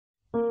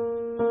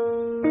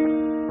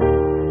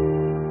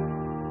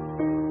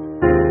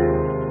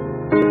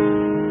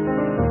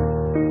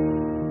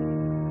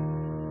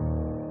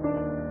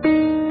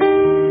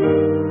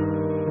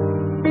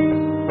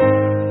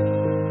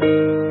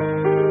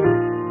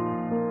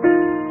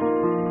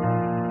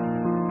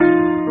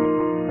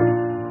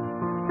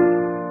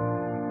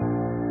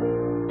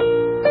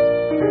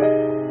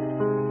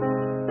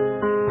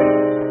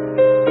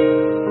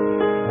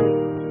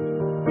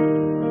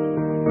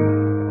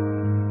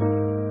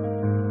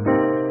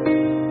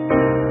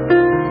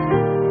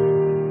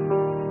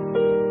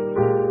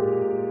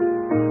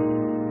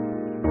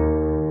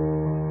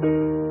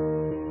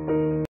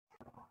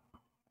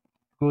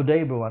day,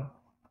 everyone.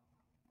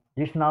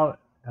 This is now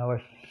our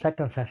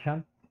second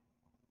session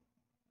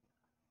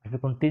as we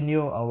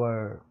continue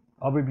our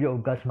overview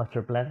of God's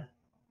master plan.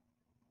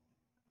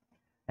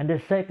 And the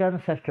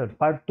second session,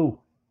 part 2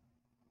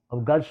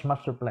 of God's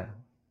master plan,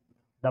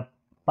 the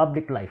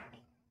public life.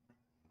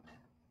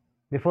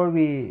 Before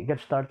we get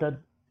started,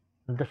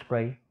 let us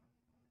pray.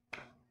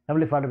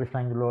 Heavenly Father, we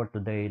thank the Lord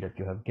today that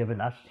you have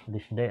given us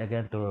this day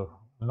again to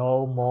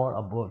know more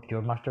about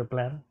your master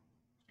plan.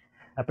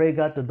 I pray,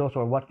 God, to those who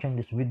are watching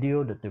this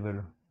video that they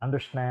will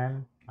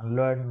understand and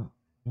learn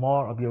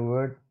more of your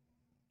word.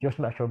 Use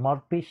me as your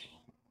mouthpiece.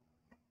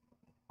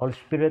 Holy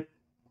Spirit,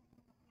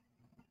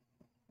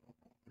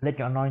 let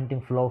your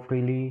anointing flow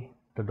freely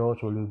to those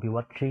who will be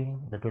watching,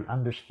 that will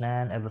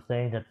understand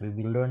everything that we'll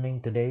be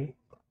learning today.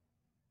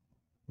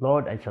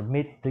 Lord, I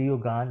submit to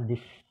you, God, this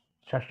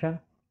session.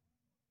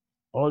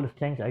 All the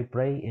things I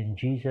pray in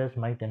Jesus'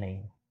 mighty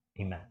name.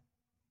 Amen.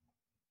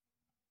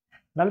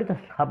 Now let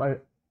us have a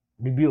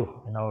review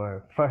in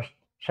our first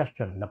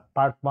session, the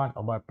part 1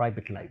 of our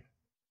private life.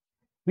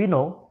 We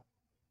know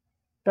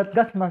that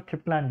God's master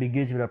plan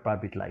begins with our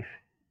private life.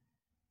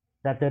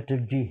 That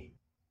liturgy,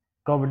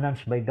 governance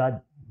by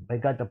God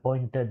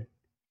appointed,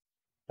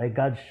 by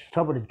God's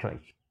sovereign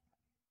choice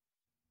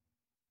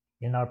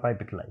in our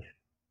private life.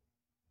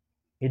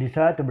 He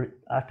desired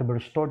us to be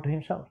restored to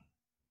Himself,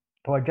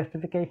 to our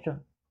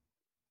justification.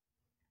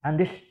 And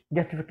this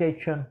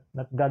justification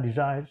that God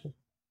desires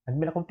has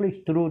been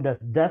accomplished through the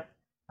death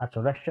and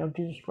resurrection of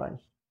Jesus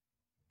Christ.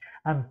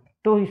 And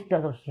through His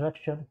death and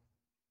resurrection,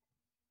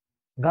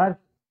 God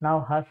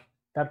now has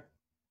that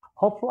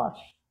hope for us.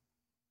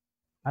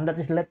 And that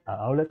is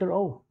our letter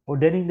O,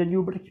 ordaining the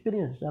new birth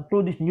experience. And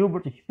through this new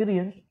birth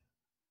experience,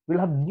 we'll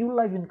have new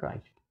life in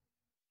Christ.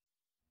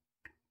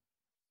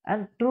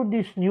 And through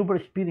this new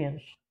birth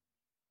experience,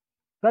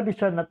 God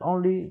desires not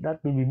only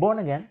that we be born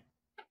again,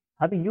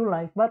 having new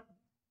life, but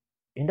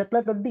in that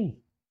letter D,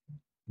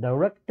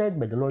 directed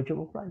by the Lordship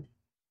of Christ.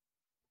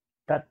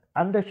 That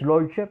under His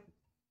Lordship,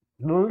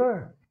 we will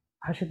learn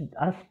as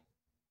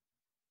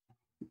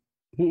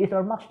He is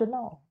our Master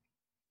now.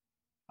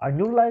 Our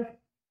new life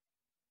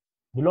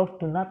belongs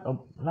to not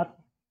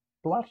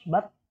to us,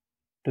 but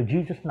to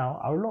Jesus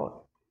now, our Lord.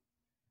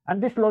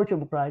 And this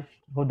Lordship of Christ,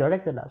 who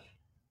directed us,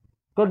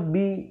 could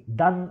be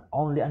done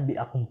only and be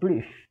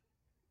accomplished,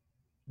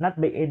 not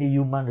by any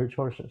human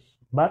resources,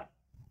 but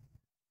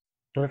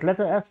to that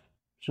letter S,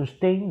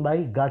 sustained by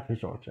God's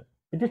resources.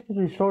 It is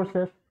the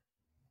resources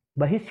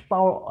by His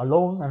power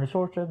alone and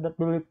resources that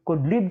we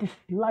could live this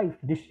life,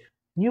 this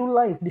new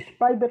life, this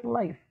private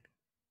life.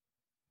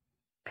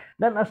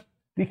 Then as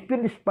we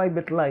experience this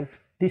private life,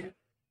 this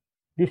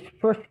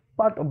first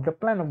part of the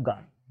plan of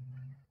God,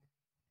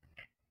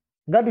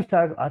 God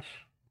desires us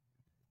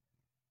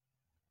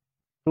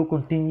to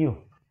continue.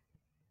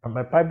 From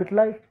our private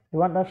life, He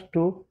wants us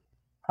to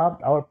have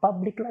our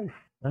public life.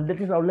 And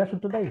that is our lesson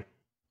today.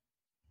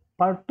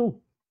 Part 2,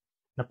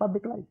 the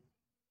public life.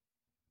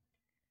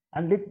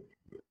 And it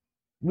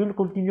will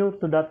continue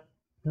to that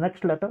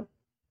next letter,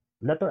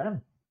 letter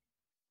M.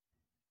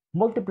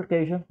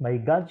 Multiplication by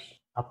God's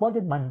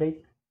appointed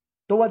mandate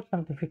towards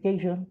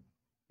sanctification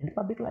in the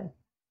public life.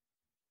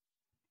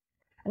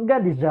 And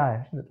God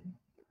desires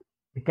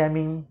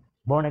becoming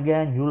born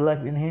again, new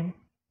life in Him.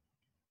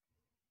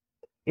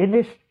 In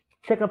this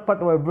second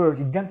part of our verse,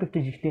 in John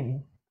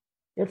 15:16,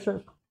 it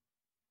says,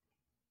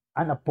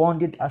 and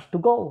appointed us to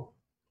go.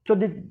 So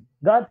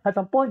God has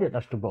appointed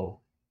us to go.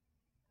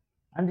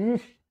 And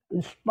this is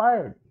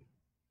inspired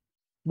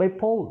by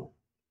Paul.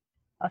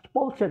 As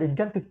Paul said in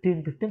John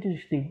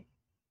 15:15-16,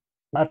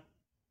 that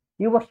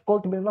he was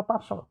called to be an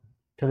apostle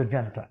to the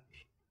Gentiles.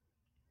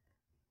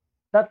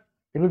 That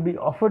he will be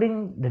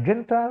offering the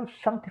Gentiles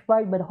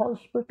sanctified by the Holy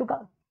Spirit to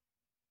God.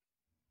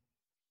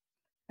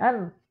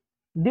 And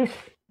this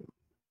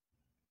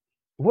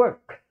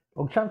work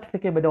of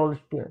sanctification by the Holy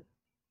Spirit,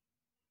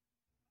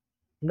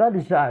 God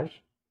desires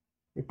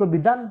it could be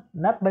done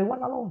not by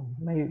one alone,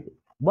 by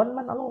one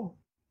man alone.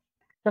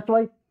 That's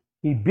why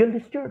He built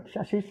His church,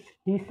 as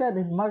He said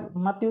in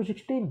Matthew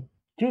 16.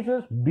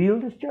 Jesus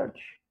built His church.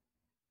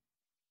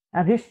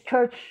 And His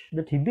church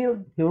that He built,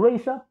 He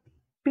raised up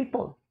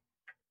people,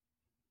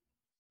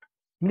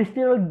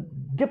 ministerial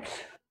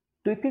gifts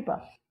to equip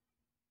us.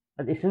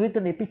 That is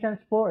written in Ephesians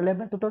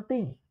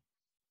 4:11-13.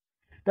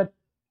 That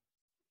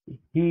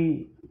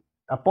He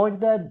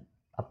appointed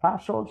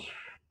apostles,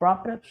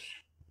 prophets,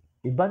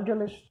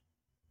 evangelists,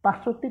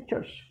 pastor,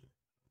 teachers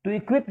to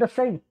equip the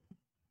saints.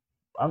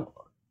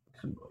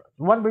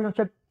 One version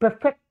said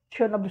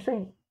perfection of the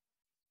saints.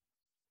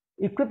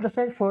 Equip the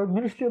saints for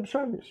ministry of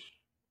service,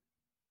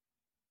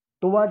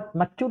 toward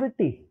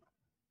maturity,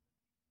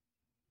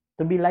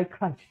 to be like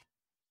Christ.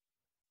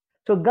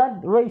 So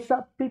God raised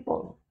up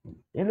people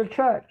in the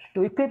church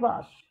to equip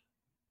us.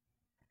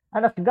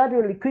 And as God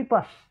will equip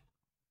us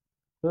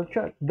to the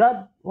church,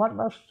 God wants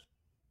us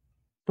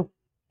to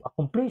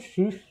accomplish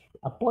His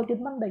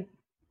appointed mandate.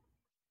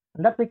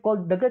 And that we call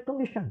the Great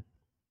Commission.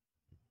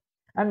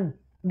 And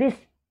this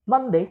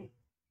mandate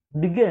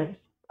begins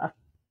as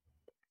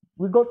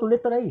we go to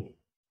letter A,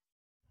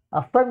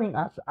 affirming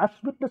us as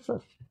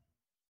witnesses.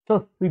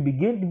 So we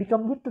begin to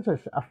become witnesses,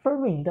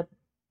 affirming that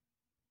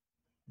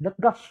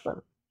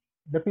gospel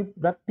that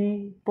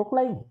we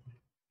proclaim.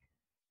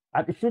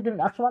 And it's written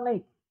in Acts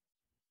 1:8.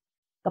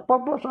 The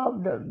purpose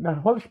of the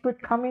Holy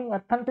Spirit coming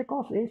at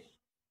Pentecost is,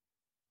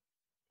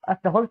 as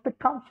the Holy Spirit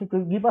comes, it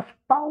will give us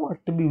power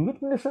to be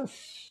witnesses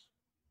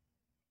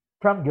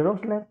from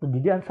Jerusalem to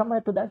Judea and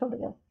Samaria to the ends of the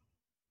earth.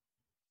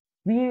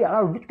 We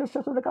are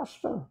witnesses of the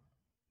gospel,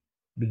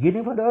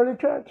 beginning from the early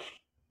church,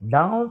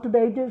 down to the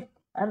ages,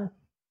 and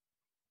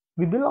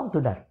we belong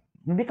to that.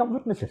 We become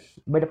witnesses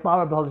by the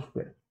power of the Holy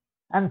Spirit.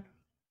 And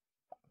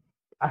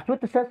as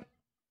witnesses,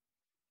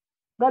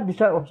 God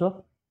desires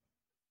also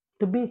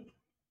to be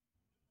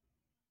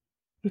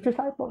His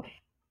disciples.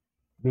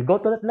 We go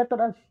to that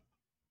letter as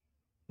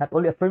not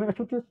only affirming as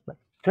witnesses, but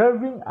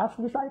serving as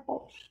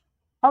disciples.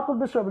 How could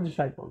we serve as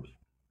disciples?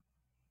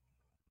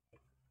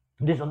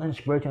 This is an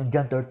inspiration in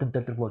John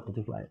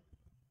 13:34-35.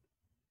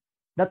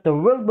 That the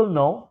world will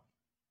know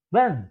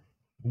when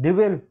they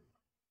will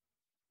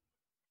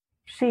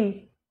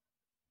see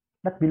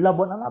that we love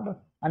one another.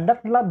 And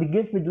that love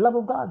begins with the love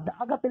of God, the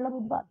agape love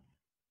of God.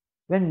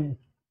 When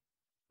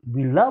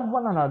we love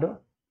one another,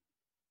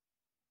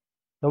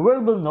 the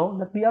world will know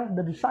that we are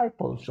the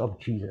disciples of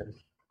Jesus.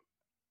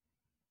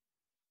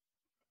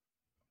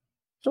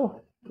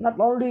 So, not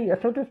only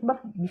asserters, but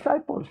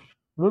disciples.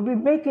 We'll be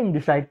making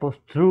disciples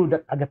through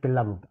that agape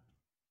love of God.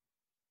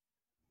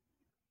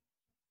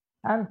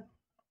 And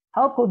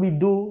how could we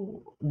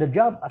do the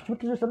job as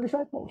witnesses and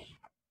disciples?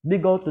 We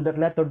go to that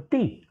letter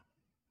T,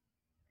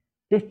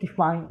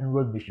 testifying in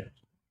world missions.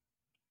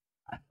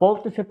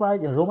 Paul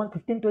testified in Romans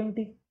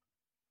 15:20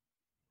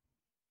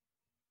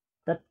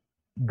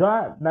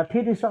 that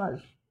he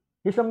desires,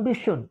 his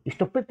ambition is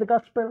to preach the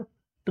gospel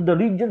to the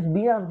regions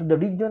beyond, to the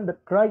region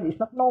that Christ is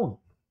not known.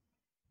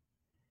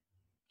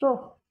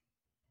 So,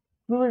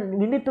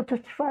 we need to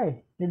testify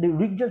in the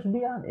regions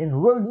beyond, in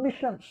world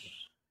missions,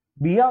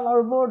 beyond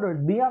our borders,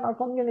 beyond our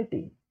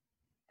community,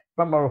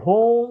 from our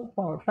home,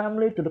 from our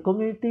family, to the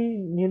community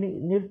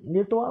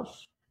near to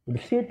us, to the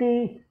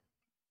city,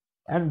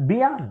 and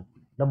beyond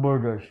the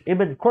borders,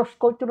 even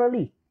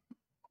cross-culturally.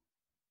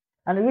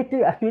 And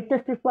as we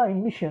testify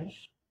in missions,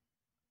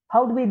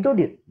 how do we do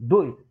it?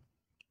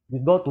 We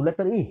go to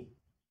letter E,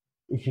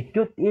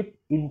 execute it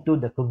into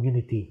the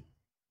community.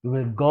 We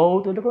will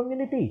go to the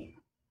community.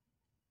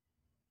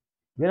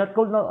 We are not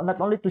called not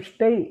only to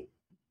stay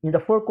in the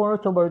four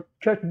corners of our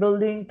church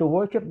building to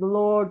worship the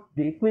Lord,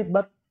 be equipped,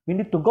 but we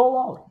need to go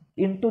out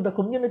into the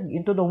community,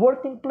 into the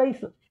working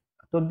places,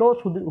 to those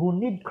who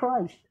need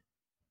Christ.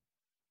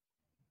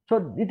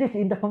 So it is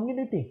in the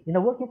community, in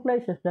the working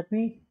places that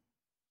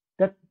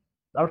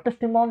our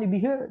testimony be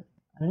heard,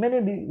 and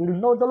many will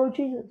know the Lord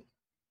Jesus.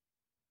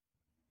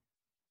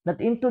 That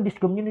into this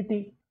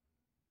community,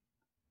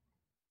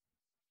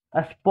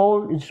 as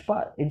Paul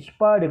inspired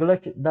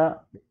the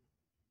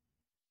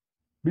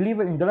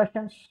believer in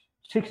Galatians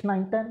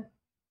 6:9-10,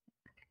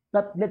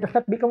 that let us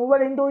not become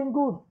well in doing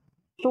good.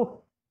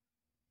 So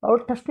our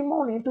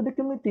testimony into the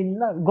community,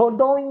 go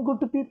doing good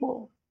to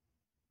people.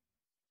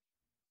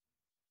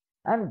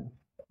 And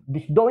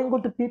this doing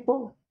good to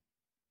people,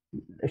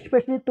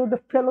 especially to the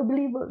fellow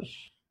believers,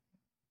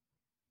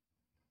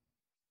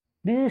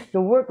 this is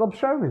the work of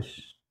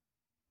service.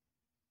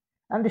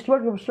 And this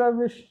work of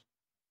service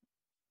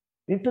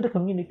into the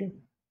community,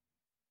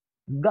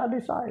 God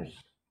desires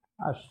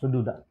us to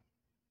do that.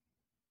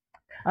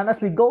 And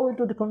as we go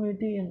into the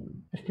community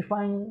and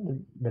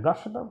testifying the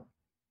gospel,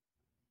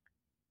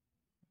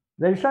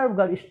 the desire of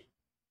God is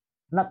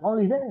not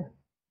only there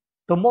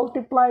to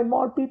multiply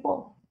more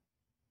people,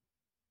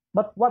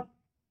 but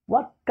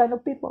what kind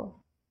of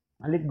people?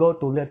 And let's go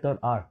to letter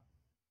R,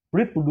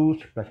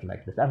 reproduce Christ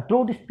likeness. And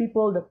through these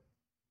people that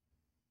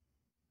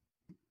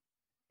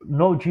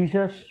know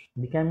Jesus,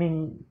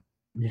 becoming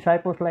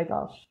disciples like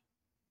us,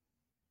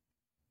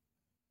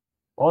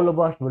 all of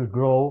us will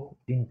grow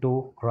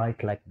into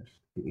Christ likeness.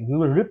 We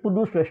will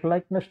reproduce Christ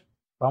likeness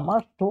from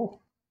us to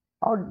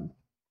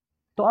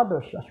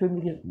others as we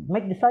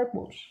make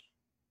disciples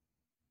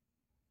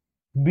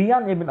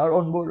beyond even our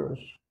own borders,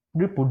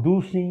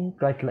 reproducing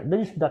Christ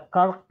likeness. That is the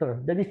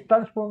character, that is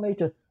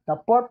transformation. The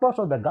purpose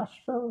of the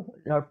gospel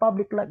in our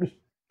public life is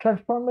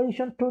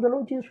transformation through the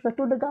Lord Jesus Christ,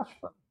 through the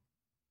gospel.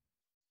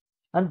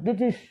 And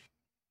this is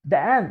the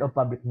end of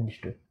public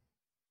ministry,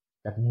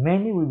 that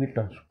many will be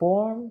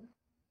transformed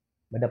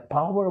by the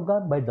power of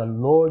God, by the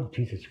Lord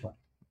Jesus Christ.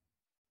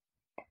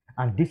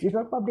 And this is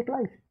our public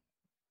life.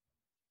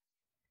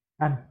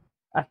 And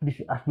as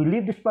we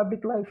live this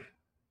public life,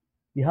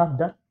 we have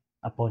that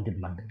appointed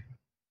mandate.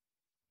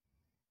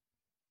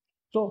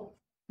 So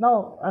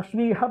now, as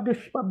we have this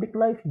public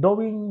life,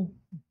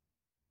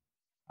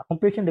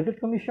 accomplishing the Great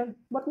Commission,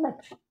 what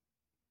next?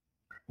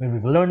 We'll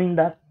be learning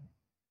that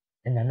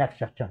in the next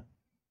section,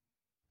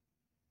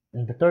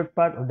 in the third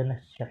part of the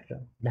next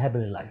section, the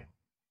heavenly life.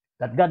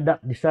 That God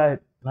desired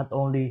not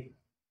only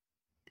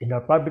in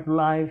our public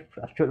life,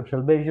 as Church of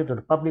Salvation, to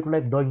the public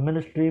life, doing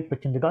ministry,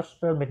 preaching the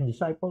gospel, making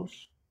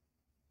disciples,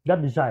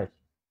 God desires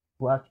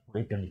for us for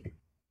eternity.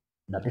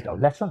 That is our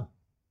lesson.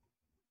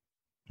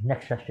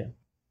 Next session.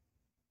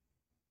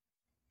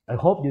 I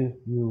hope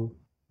you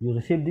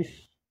receive this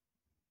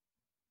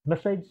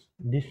message,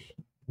 this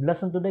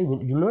lesson today.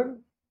 Will you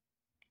learn?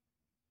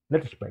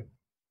 Let us pray.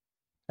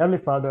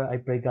 Heavenly Father, I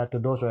pray God to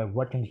those who are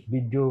watching this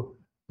video,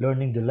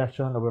 learning the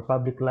lesson of our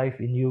public life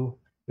in you.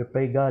 We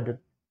pray God that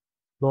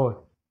Lord,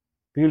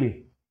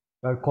 really,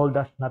 you are called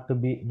us not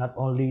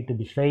only to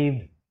be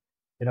saved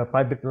in our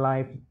private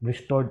life,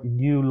 restored in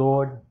you,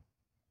 Lord.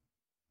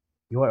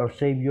 You are our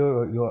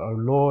Savior, you are our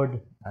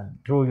Lord, and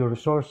through your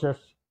resources,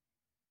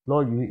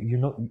 Lord, you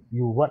know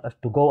you want us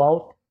to go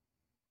out,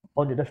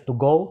 wanted us to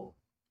go,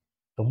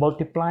 to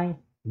multiply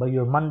by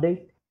your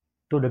mandate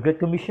to the Great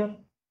Commission,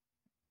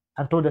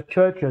 and to the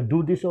church, you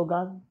do this, O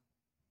God.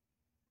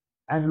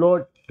 And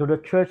Lord, to the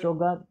church, O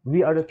God,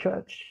 we are the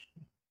church.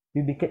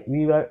 We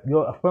are you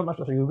affirm us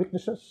as your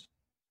witnesses,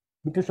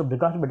 witness of the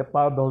gospel by the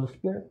power of the Holy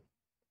Spirit.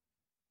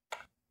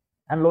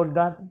 And Lord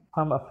God,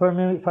 from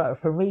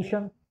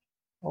affirmation,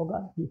 oh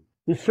God,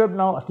 we serve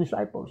now as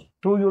disciples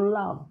through your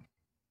love.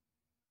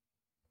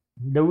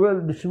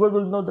 This world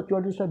will know that you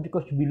are disciples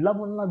because we love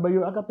one another by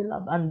your agape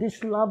love. And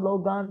this love,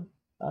 Lord God,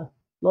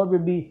 Lord,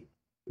 will be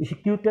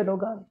executed, oh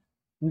God.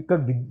 We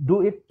can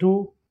do it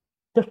through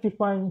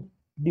testifying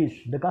this,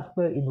 the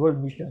gospel in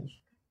world missions,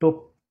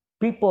 to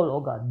people,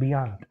 oh God,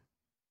 beyond.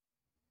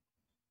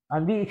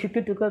 And we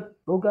execute,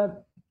 oh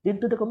God,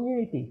 into the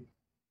community,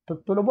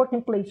 to the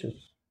working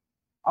places,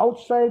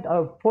 outside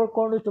our four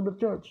corners of the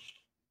church,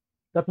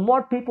 that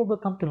more people will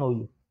come to know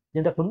you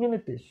in the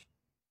communities,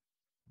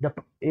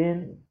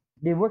 in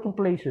the working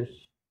places.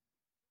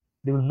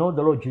 They will know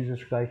the Lord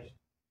Jesus Christ.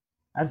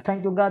 And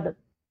thank you, God, that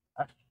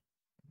as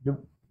the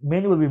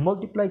many will be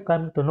multiplied,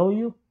 coming to know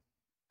you,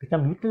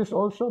 become witnesses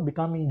also,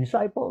 becoming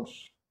disciples.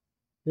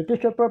 It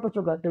is your purpose,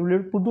 O God, that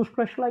will produce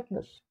Christ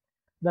likeness.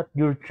 That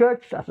your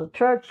church, as a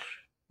church,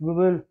 we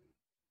will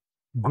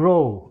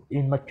grow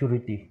in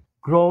maturity,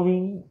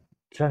 growing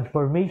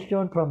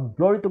transformation from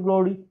glory to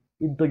glory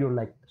into your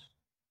likeness.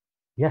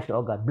 Yes,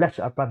 O God, bless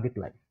our public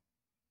life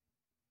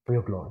for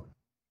your glory.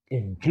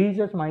 In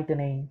Jesus' mighty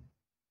name,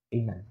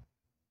 amen.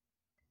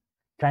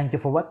 Thank you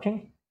for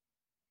watching.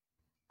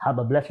 Have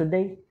a blessed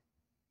day.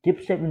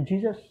 Keep safe in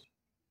Jesus.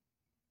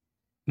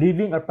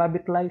 Living our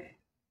public life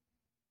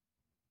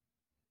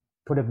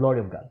for the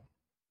glory of God.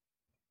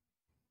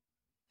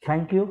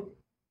 Thank you.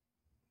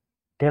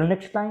 Till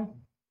next time,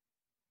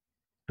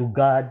 to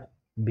God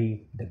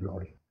be the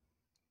glory.